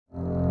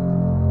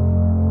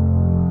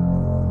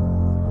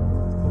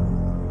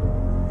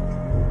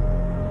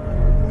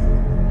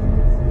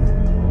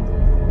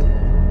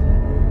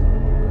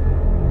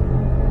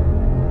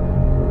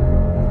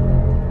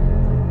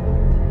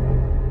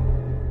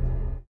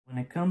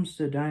it comes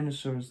to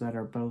dinosaurs that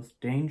are both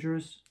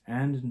dangerous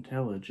and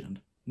intelligent,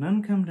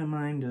 none come to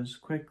mind as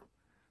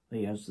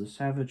quickly as the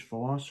savage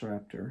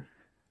velociraptor,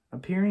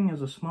 appearing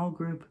as a small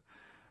group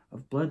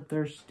of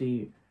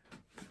bloodthirsty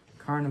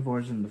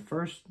carnivores in the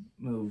first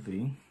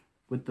movie,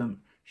 with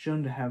them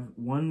shown to have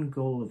one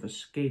goal of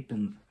escape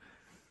in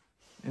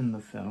the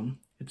film.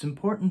 It's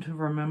important to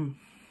remember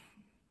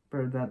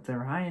that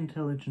their high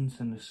intelligence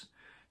and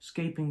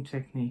escaping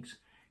techniques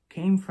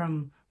came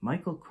from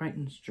Michael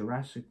Crichton's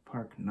Jurassic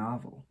Park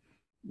novel.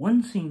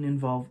 One scene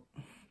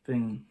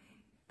involving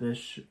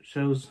this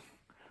shows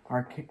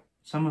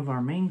some of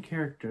our main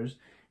characters,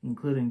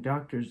 including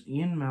Doctors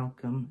Ian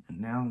Malcolm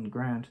and Alan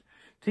Grant,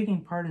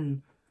 taking part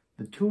in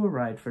the tour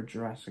ride for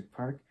Jurassic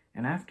Park,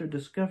 and after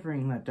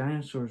discovering that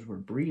dinosaurs were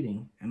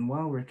breeding, and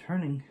while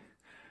returning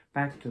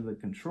back to the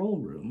control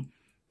room,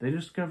 they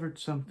discovered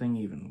something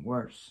even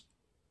worse.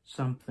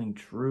 Something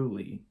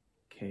truly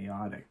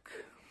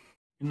chaotic.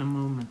 In a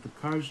moment, the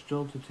cars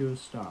jolted to a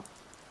stop.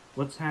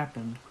 "What's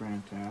happened?"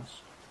 Grant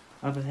asked.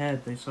 Up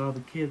ahead, they saw the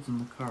kids in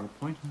the car,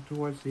 pointing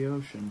towards the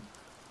ocean.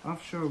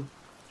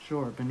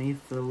 Offshore,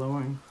 beneath the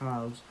lowering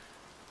clouds,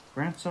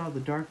 Grant saw the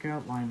dark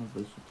outline of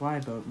the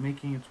supply boat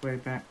making its way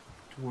back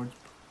towards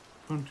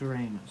Punta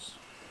Arenas.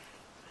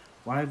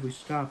 "Why have we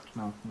stopped?"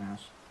 Malcolm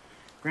asked.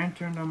 Grant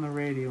turned on the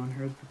radio and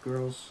heard the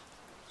girls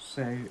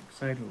say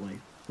excitedly,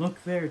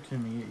 "Look there,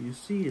 Timmy, you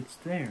see, it's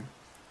there."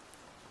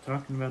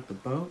 "Talking about the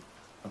boat?"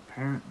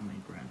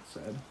 "Apparently," Grant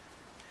said.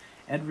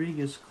 Ed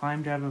Regas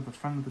climbed out of the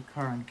front of the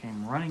car and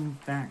came running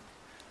back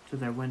to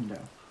their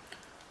window.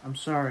 "I'm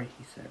sorry,"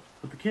 he said,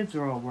 "but the kids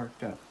are all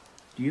worked up.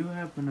 Do you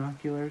have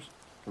binoculars?"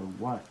 "For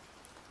what?"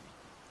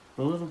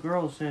 "The little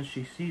girl says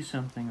she sees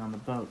something on the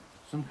boat.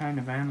 Some kind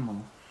of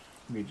animal,"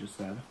 Regis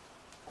said.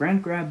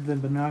 Grant grabbed the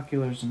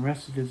binoculars and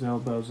rested his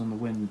elbows on the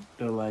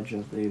window ledge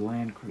of the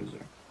Land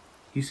Cruiser.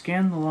 He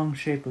scanned the long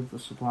shape of the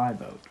supply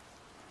boat.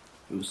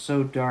 It was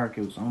so dark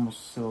it was almost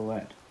a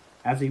silhouette.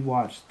 As he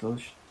watched, the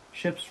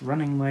ship's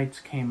running lights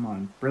came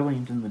on,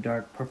 brilliant in the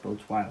dark purple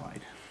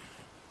twilight.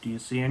 "Do you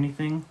see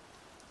anything?"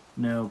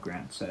 "No,"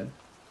 Grant said.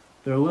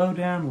 "They're low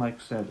down,"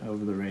 Lex said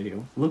over the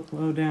radio. "Look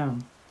low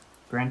down."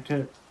 Grant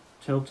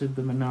tilted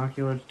the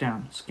binoculars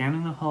down,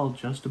 scanning the hull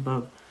just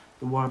above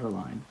the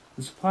waterline.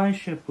 The supply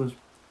ship was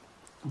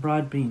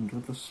broad-beamed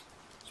with a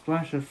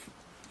splash of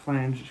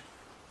flange,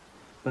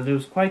 but it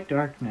was quite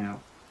dark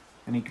now,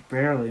 and he could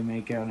barely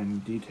make out any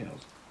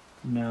details.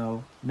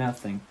 "No,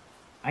 nothing."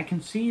 "I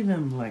can see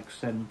them," Lex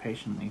said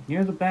impatiently.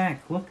 "Near the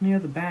back. Look near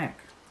the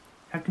back."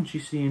 "How can she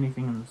see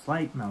anything in this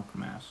light?"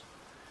 Malcolm asked.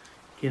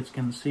 "Kids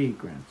can see,"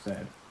 Grant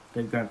said.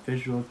 "They've got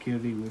visual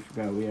acuity we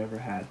forgot we ever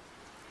had."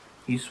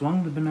 He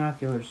swung the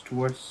binoculars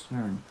towards the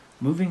stern,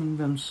 moving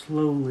them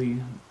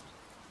slowly,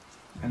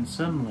 and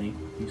suddenly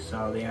he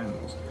saw the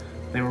animals.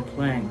 They were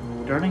playing,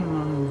 darting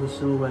among the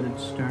silhouetted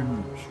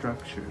stern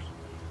structures.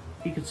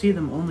 He could see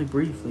them only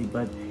briefly,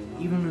 but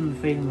even in the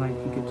fading light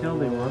he could tell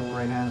they were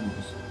upright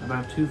animals,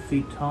 about 2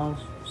 feet tall,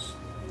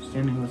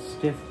 standing with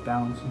stiff,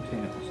 balancing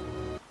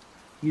tails.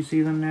 "You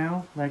see them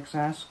now?" Lex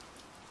asked.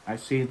 "I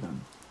see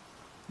them."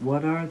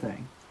 "What are they?"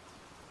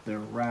 "They're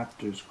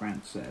raptors,"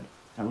 Grant said.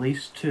 "At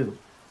least 2,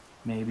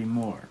 maybe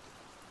more.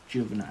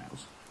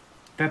 Juveniles."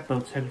 "That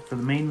boat's headed for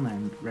the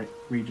mainland,"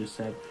 Regis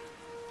said.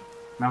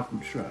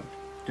 Malcolm shrugged.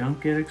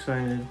 "Don't get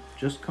excited.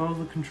 Just call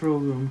the control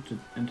room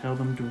and tell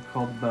them to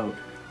call the boat."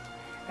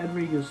 Ed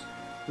Regas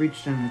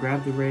reached in and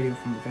grabbed the radio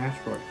from the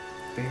dashboard.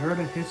 They heard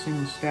a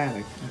hissing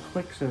static and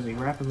clicks as he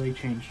rapidly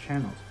changed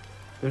channels.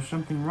 "There's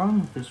something wrong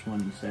with this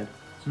one," he said.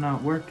 "It's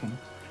not working."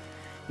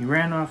 He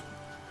ran off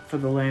for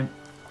the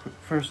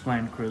first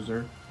Land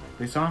Cruiser.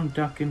 They saw him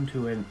duck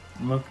into it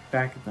and looked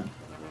back at them.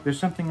 "There's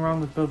something wrong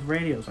with both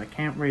radios. I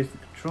can't raise the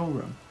control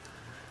room."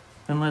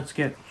 "Then let's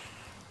get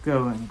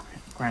going,"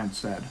 Grant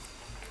said.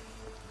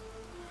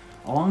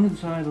 Along the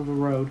side of the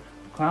road,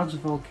 clouds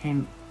of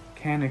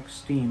volcanic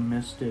steam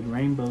misted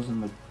rainbows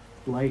in the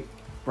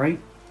bright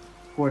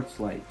quartz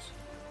lights.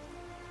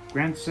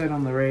 Grant said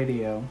on the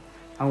radio,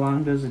 "How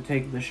long does it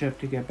take the ship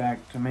to get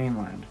back to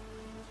mainland?"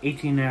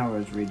 18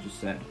 hours, Regis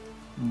said.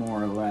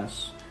 "More or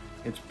less.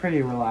 It's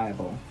pretty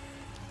reliable.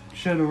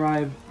 Should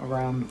arrive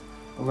around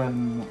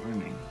 11 in the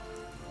morning."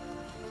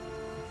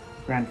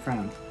 Grant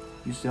frowned.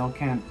 "You still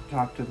can't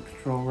talk to the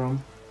control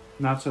room?"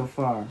 "Not so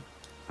far."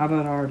 "How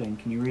about Arden?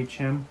 Can you reach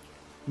him?"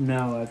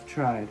 "No, I've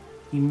tried.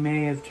 He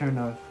may have turned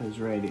off his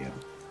radio."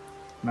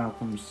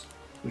 Malcolm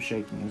was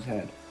shaking his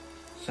head.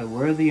 "So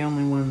we're the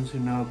only ones who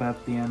know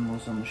about the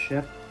animals on the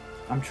ship?"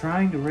 "I'm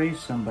trying to raise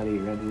somebody,"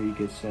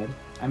 Rodriguez said.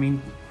 "I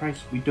mean,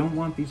 Christ, we don't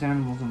want these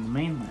animals on the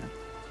mainland."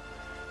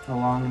 "How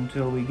long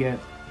until we get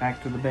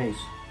back to the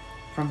base?"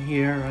 "From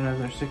here,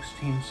 another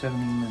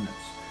 16-17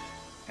 minutes,"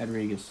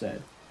 Rodriguez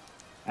said.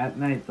 At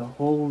night, the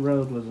whole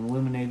road was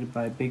illuminated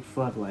by big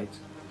floodlights.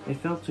 It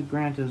felt to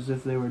Grant as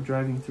if they were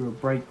driving through a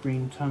bright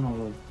green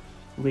tunnel of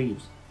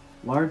leaves.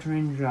 Large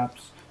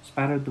raindrops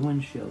spattered the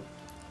windshield.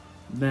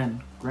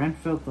 Then, Grant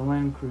felt the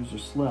Land Cruiser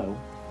slow,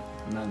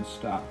 and then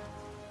stop.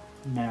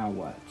 Now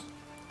what?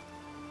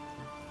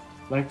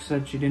 Lex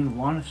said she didn't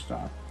want to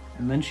stop,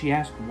 And then she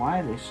asked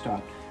why they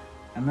stopped.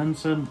 And then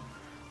suddenly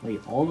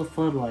all the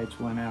floodlights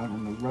went out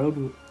and the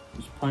road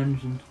was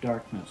plunged into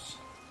darkness.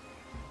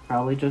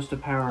 Probably just a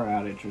power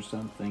outage or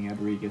something,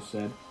 Rodriguez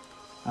said.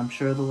 I'm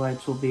sure the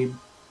lights will be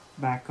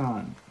back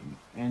on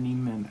any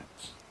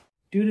minute.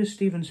 Due to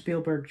Steven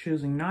Spielberg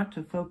choosing not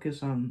to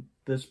focus on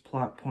this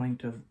plot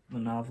point of the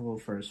novel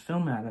for his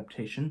film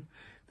adaptation,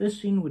 this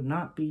scene would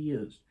not be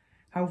used.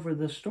 However,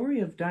 the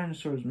story of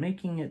dinosaurs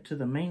making it to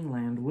the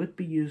mainland would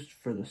be used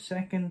for the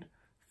second,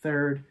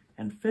 third,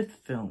 and fifth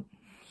films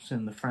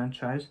in the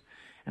franchise,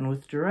 and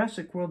with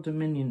Jurassic World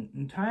Dominion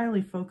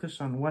entirely focused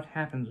on what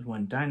happens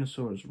when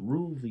dinosaurs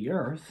rule the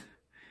Earth,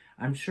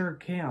 I'm sure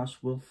chaos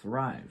will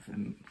thrive.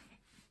 And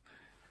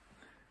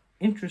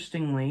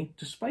interestingly,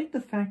 despite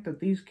the fact that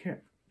these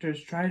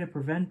characters try to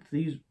prevent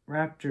these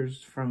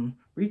raptors from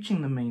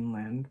reaching the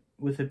mainland,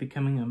 with it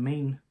becoming a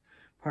main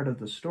part of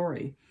the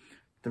story,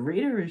 the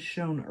reader is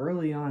shown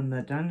early on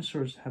that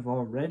dinosaurs have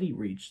already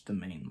reached the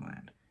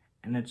mainland,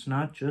 and it's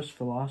not just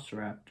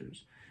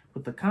velociraptors,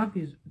 with the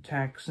copy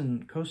attacks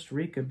in Costa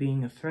Rica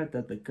being a threat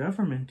that the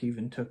government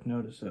even took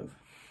notice of.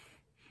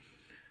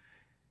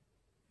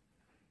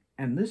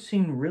 And this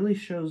scene really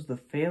shows the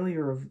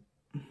failure of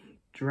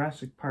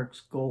Jurassic Park's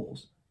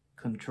goals: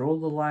 control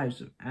the lives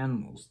of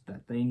animals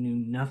that they knew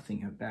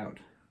nothing about.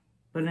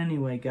 But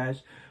anyway,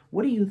 guys,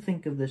 what do you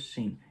think of this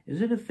scene?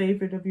 Is it a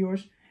favorite of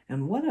yours?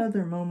 And what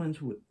other moments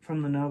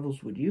from the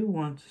novels would you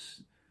want to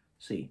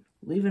see?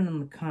 Leave it in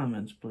the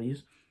comments,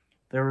 please.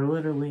 There are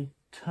literally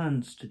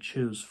tons to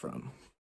choose from.